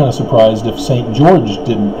am kind of surprised if St. George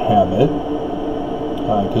didn't have it,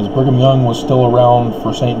 because Brigham Young was still around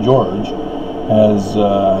for St. George, as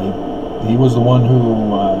he was the one who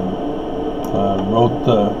wrote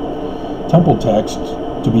the temple text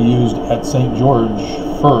to be used at St. George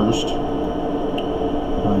first,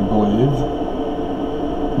 I believe.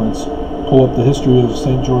 Let's pull up the history of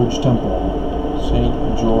St. George Temple. St.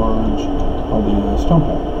 George LDS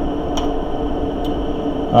Temple.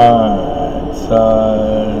 Alright,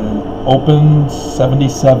 opened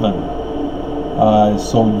 77.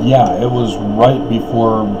 So yeah, it was right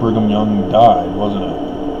before Brigham Young died, wasn't it?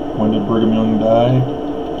 When did Brigham Young die?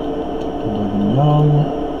 Brigham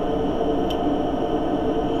Young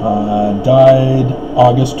died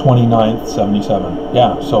August 29th, 77.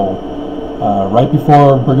 Yeah, so right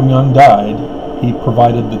before Brigham Young died, he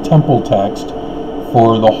provided the temple text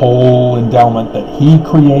for the whole endowment that he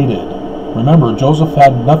created. Remember, Joseph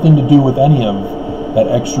had nothing to do with any of that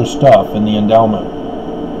extra stuff in the endowment.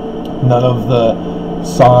 None of the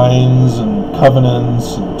signs and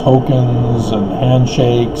covenants and tokens and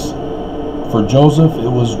handshakes. For Joseph, it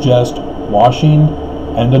was just washing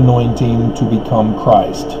and anointing to become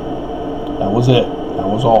Christ. That was it. That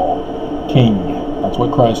was all. King. That's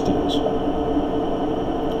what Christ is.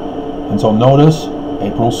 And so notice,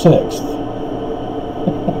 April 6th.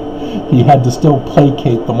 He had to still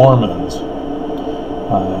placate the Mormons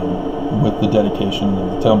with the dedication of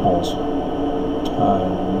the temples.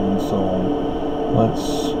 So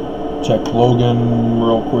let's check Logan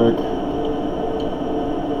real quick.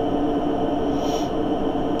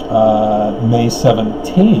 May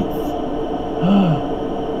 17th,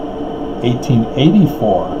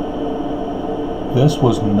 1884. This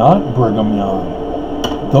was not Brigham Young.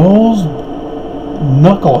 Those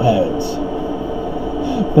knuckleheads.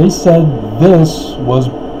 They said this was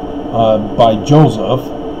by Joseph,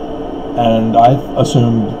 and I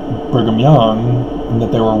assumed Brigham Young, and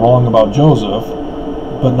that they were wrong about Joseph.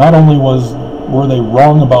 But not only were they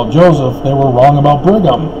wrong about Joseph, they were wrong about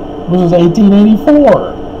Brigham. This is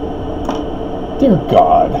 1884. Dear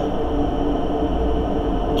God.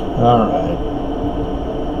 Alright.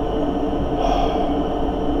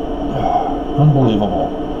 Unbelievable.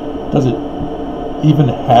 Does it even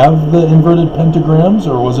have the inverted pentagrams,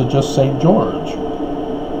 or was it just St. George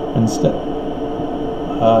instead?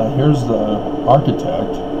 Here's the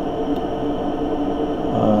architect.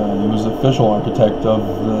 He was the official architect of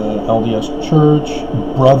the LDS Church,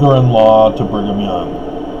 brother-in-law to Brigham Young.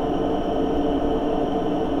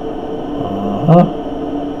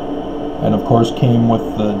 And of course came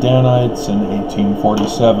with the Danites in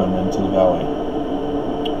 1847 into the valley.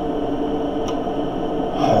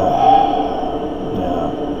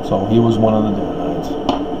 Yeah, so he was one of the Danites.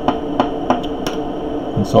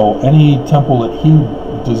 And so any temple that he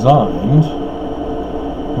designed,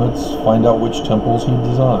 let's find out which temples he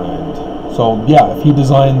designed. So yeah, if he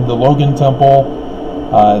designed the Logan Temple,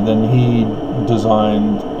 then he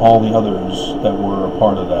designed all the others that were a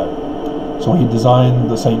part of that. So he designed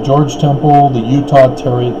the St. George Temple, the Utah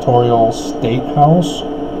Territorial State House,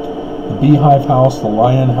 the Beehive House, the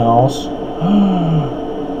Lion House.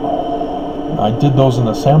 I did those in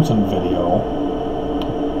the Samson video.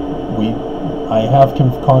 I have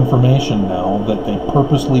confirmation now that they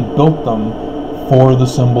purposely built them for the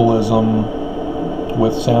symbolism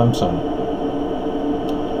with Samson.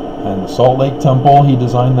 And the Salt Lake Temple, he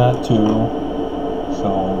designed that too. So,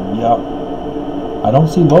 yeah. I don't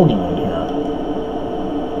see Logan in here.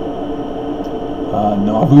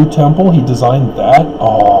 Nauvoo Temple, he designed that.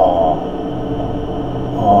 Oh,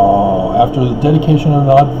 after the dedication of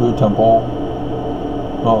the Nauvoo Temple,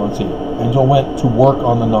 let's see. Angel went to work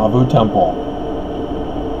on the Nauvoo Temple.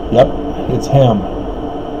 Yep, it's him.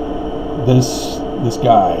 This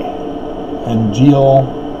guy. And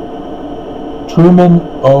Truman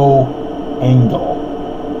O. Engel.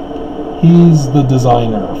 He's the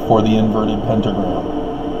designer for the inverted pentagram.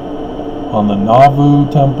 On the Nauvoo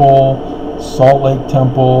Temple, Salt Lake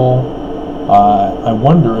Temple, I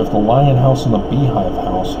wonder if the Lion House and the Beehive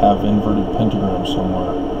House have inverted pentagrams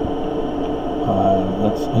somewhere.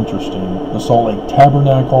 That's interesting. The Salt Lake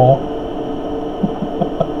Tabernacle,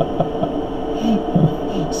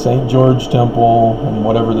 St. George Temple, and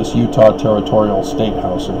whatever this Utah Territorial State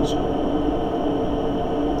House is.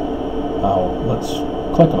 Let's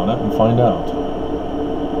click on it and find out.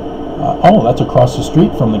 Oh, that's across the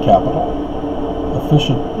street from the Capitol.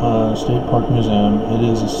 Official State Park Museum. It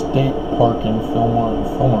is a state park in Fillmore,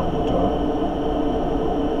 Utah.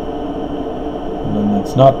 And then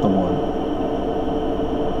that's not the one.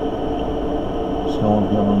 Cell of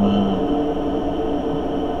government.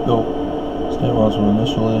 Built. State laws were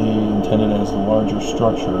initially intended as the larger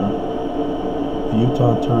structure. The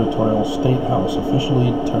Utah Territorial State House,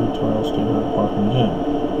 officially Territorial State Park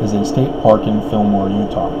Museum, is a state park in Fillmore,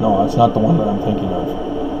 Utah. No, that's not the one that I'm thinking of.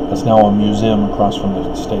 That's now a museum across from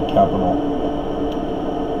the state capitol.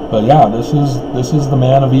 But yeah, this is the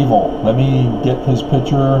man of evil. Let me get his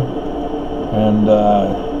picture, and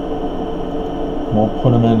we'll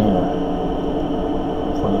put him in here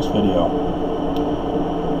for this video.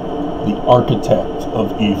 The architect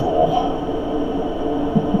of evil.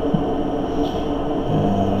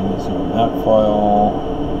 And zoom that file.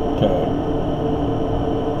 Okay.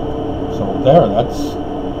 So there, that's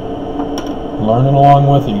learning along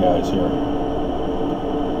with you guys here.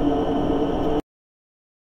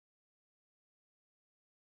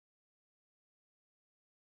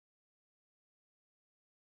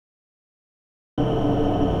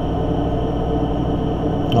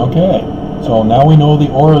 Okay, so now we know the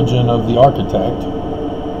origin of the architect,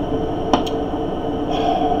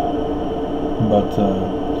 but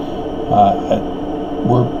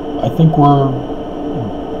I think we're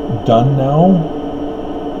done now.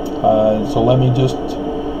 So let me just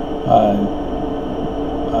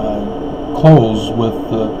close with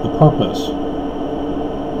the purpose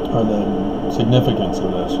or the significance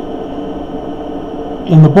of this.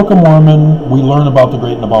 In the Book of Mormon, we learn about the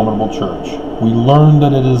great and abominable church. We learn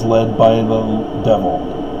that it is led by the devil,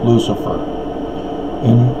 Lucifer.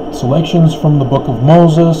 In selections from the Book of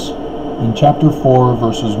Moses, in chapter 4,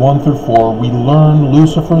 verses 1 through 4, we learn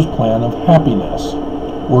Lucifer's plan of happiness.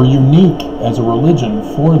 We're unique as a religion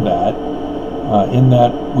for that, in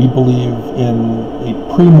that we believe in a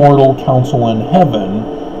premortal council in heaven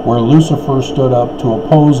where Lucifer stood up to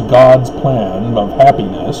oppose God's plan of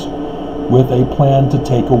happiness with a plan to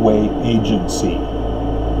take away agency.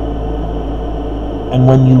 And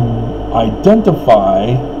when you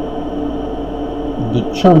identify the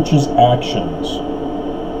church's actions,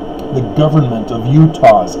 the government of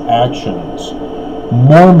Utah's actions,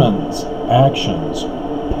 Mormons' actions,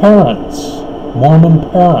 parents, Mormon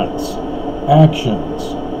parents'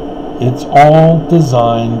 actions, it's all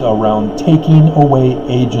designed around taking away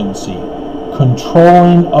agency,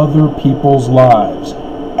 controlling other people's lives,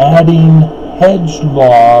 adding hedge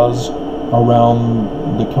laws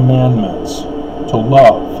around the commandments to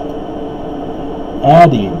love,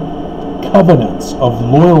 adding covenants of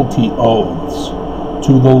loyalty oaths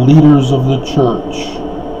to the leaders of the church,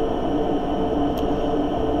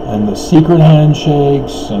 and the secret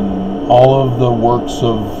handshakes and all of the works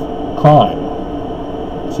of crime,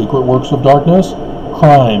 secret works of darkness,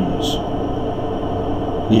 crimes,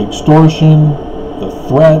 the extortion, the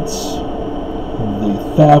threats, the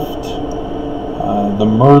theft, the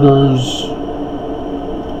murders.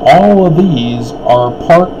 All of these are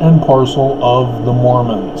part and parcel of the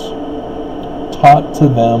Mormons, taught to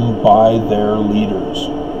them by their leaders.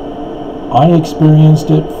 I experienced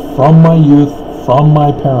it from my youth, from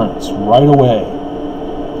my parents, right away.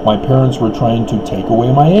 My parents were trying to take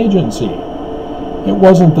away my agency. It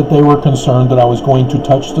wasn't that they were concerned that I was going to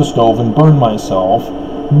touch the stove and burn myself.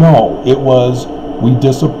 No, it was, we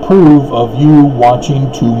disapprove of you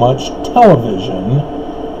watching too much television.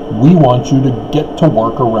 We want you to get to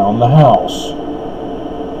work around the house.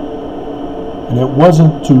 And it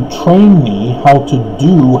wasn't to train me how to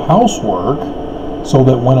do housework so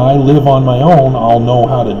that when I live on my own, I'll know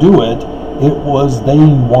how to do it. It was they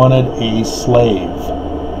wanted a slave.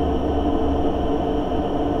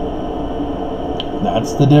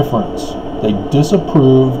 That's the difference. They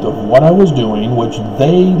disapproved of what I was doing, which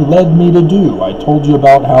they led me to do. I told you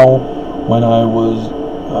about how when I was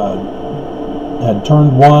had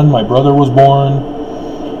turned 1, my brother was born,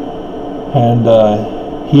 and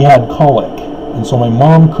he had colic. And so my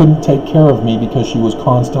mom couldn't take care of me because she was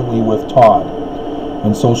constantly with Todd.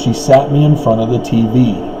 And so she sat me in front of the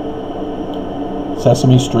TV.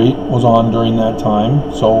 Sesame Street was on during that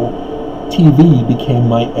time, so TV became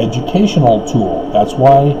my educational tool. That's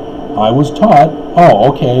why I was taught, oh,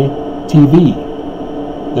 okay, TV.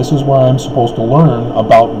 This is where I'm supposed to learn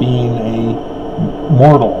about being a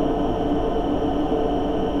mortal.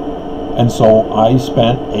 And so I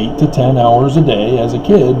spent 8 to 10 hours a day as a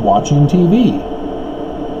kid watching TV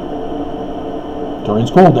during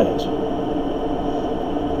school days.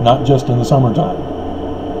 Not just in the summertime.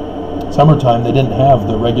 Summertime, they didn't have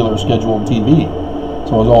the regular scheduled TV.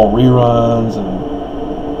 So it was all reruns and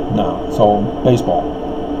so baseball.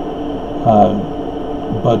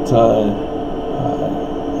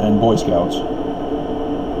 And Boy Scouts.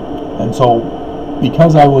 And so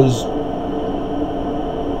because I was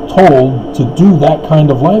told to do that kind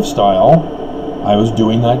of lifestyle, I was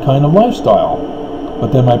doing that kind of lifestyle.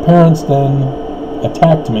 But then my parents then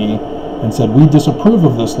attacked me and said, we disapprove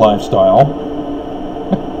of this lifestyle.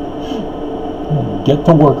 Get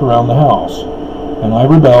to work around the house. And I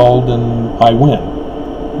rebelled, and I win.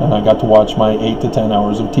 And I got to watch my 8 to 10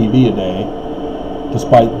 hours of TV a day,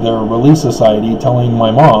 despite their Relief Society telling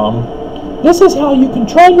my mom, this is how you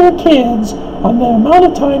control your kids on the amount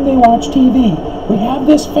of time they watch TV. We have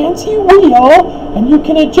this fancy wheel, and you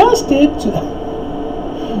can adjust it.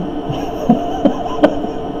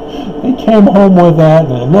 They came home with that,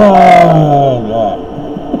 and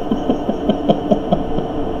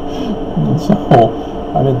so,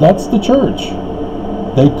 I mean, that's the church.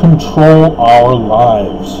 They control our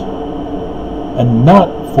lives, and not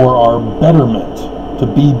for our betterment, to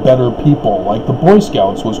be better people, like the Boy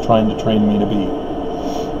Scouts was trying to train me to be.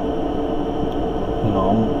 You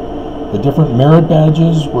know, the different merit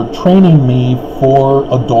badges were training me for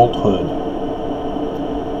adulthood.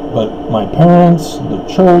 But my parents, the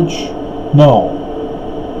church, no.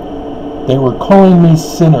 They were calling me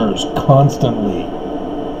sinners constantly.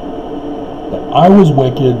 That I was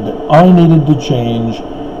wicked, that I needed to change.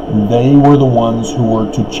 They were the ones who were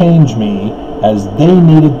to change me, as they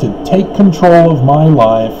needed to take control of my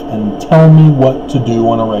life and tell me what to do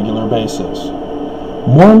on a regular basis.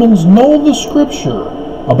 Mormons know the scripture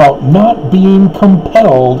about not being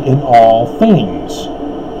compelled in all things.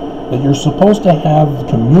 That you're supposed to have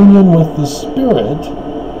communion with the Spirit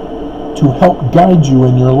to help guide you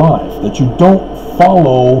in your life. That you don't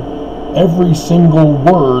follow every single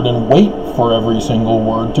word and wait for every single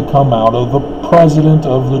word to come out of the president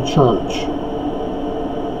of the church.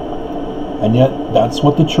 And yet, that's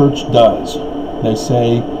what the church does. They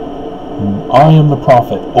say, I am the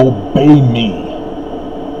prophet, obey me.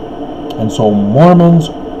 And so Mormons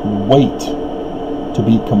wait to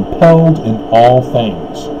be compelled in all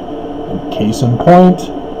things. And case in point,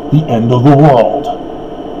 the end of the world.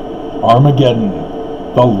 Armageddon,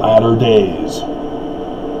 the latter days.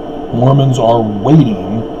 Mormons are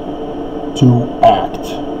waiting to act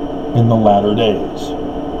in the latter days.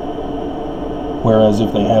 Whereas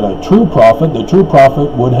if they had a true prophet, the true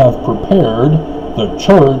prophet would have prepared the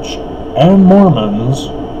church and Mormons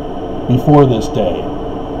before this day,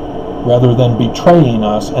 rather than betraying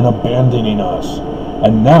us and abandoning us.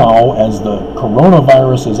 And now, as the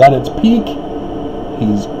coronavirus is at its peak,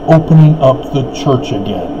 he's opening up the church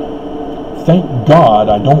again. Thank God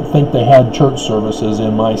I don't think they had church services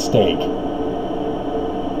in my stake.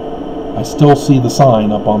 I still see the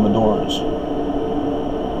sign up on the doors.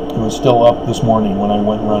 It was still up this morning when I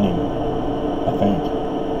went running, I think.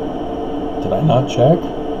 Did I not check?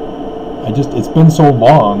 It's been so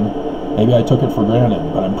long, maybe I took it for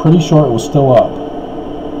granted, but I'm pretty sure it was still up.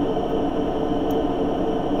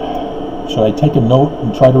 Should I take a note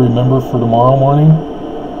and try to remember for tomorrow morning?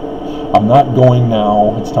 I'm not going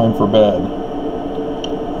now, it's time for bed.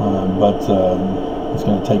 But it's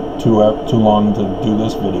going to take too long to do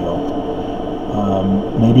this video.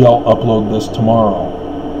 Maybe I'll upload this tomorrow.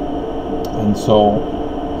 And so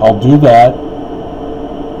I'll do that,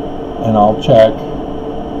 and I'll check,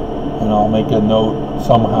 and I'll make a note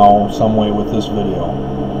somehow, some way with this video.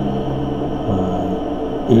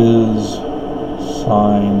 Is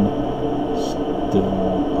sign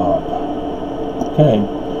still up? Okay.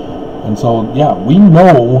 And so, yeah, we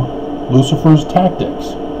know Lucifer's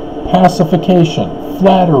tactics. Pacification,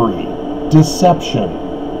 flattery, deception.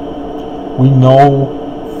 We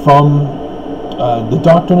know from the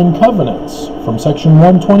Doctrine and Covenants, from section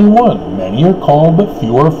 121, many are called but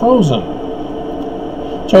few are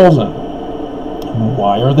chosen.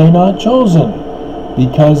 Why are they not chosen?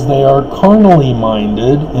 Because they are carnally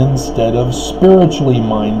minded instead of spiritually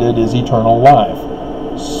minded is eternal life.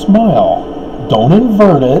 Smile. Don't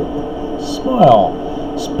invert it. Smile.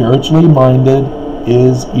 Spiritually minded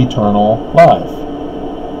is eternal life.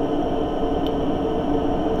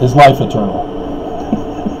 Is life eternal?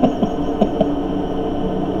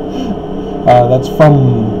 That's from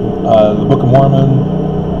the Book of Mormon,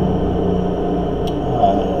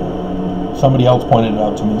 somebody else pointed it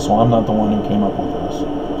out to me, so I'm not the one who came up with this,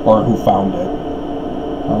 or who found it.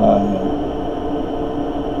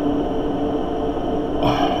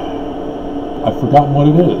 I've forgotten what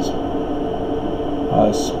it is.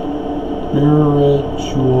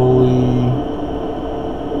 Spiritually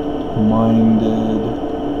minded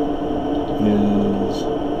is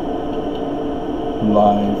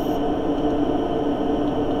life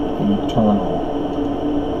eternal.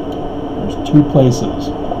 There's two places.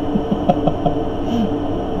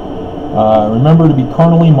 Remember, to be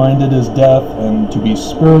carnally minded is death, and to be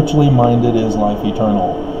spiritually minded is life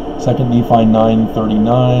eternal. 2 Nephi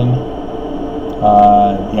 9:39.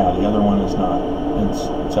 Yeah, the other one is not. It's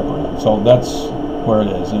separate. So that's where it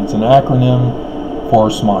is. It's an acronym for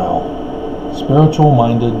SMILE. Spiritual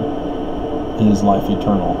minded is life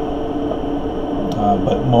eternal.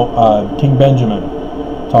 But King Benjamin,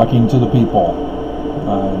 talking to the people,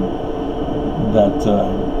 that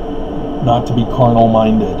not to be carnal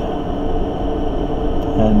minded,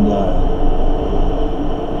 and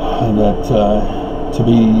that to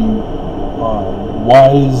be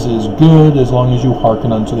wise is good as long as you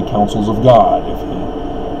hearken unto the counsels of God. If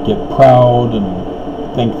you get proud and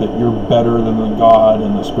think that you're better than the God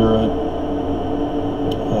and the Spirit,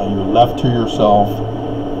 you're left to yourself.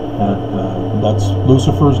 And that's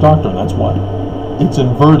Lucifer's doctrine. That's why it's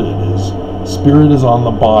inverted. Is spirit is on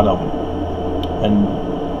the bottom, and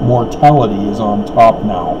mortality is on top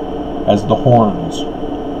now, as the horns.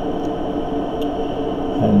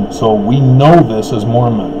 And so we know this as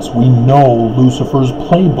Mormons. We know Lucifer's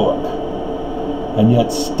playbook. And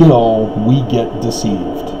yet still we get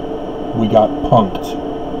deceived. We got punked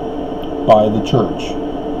by the church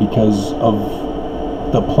because of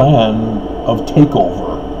the plan of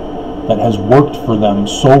takeover that has worked for them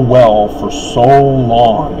so well for so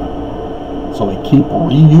long. So they keep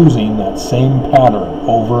reusing that same pattern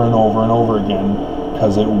over and over and over again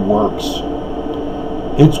because it works.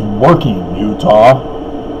 It's working, Utah.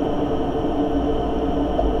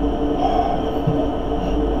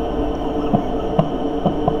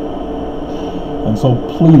 And so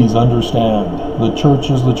please understand, the church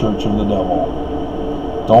is the church of the devil.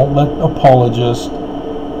 Don't let apologists,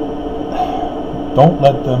 don't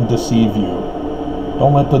let them deceive you.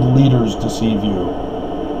 Don't let the leaders deceive you.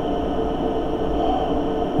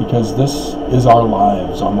 Because this is our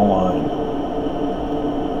lives on the line.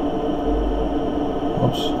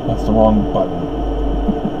 Oops, that's the wrong button.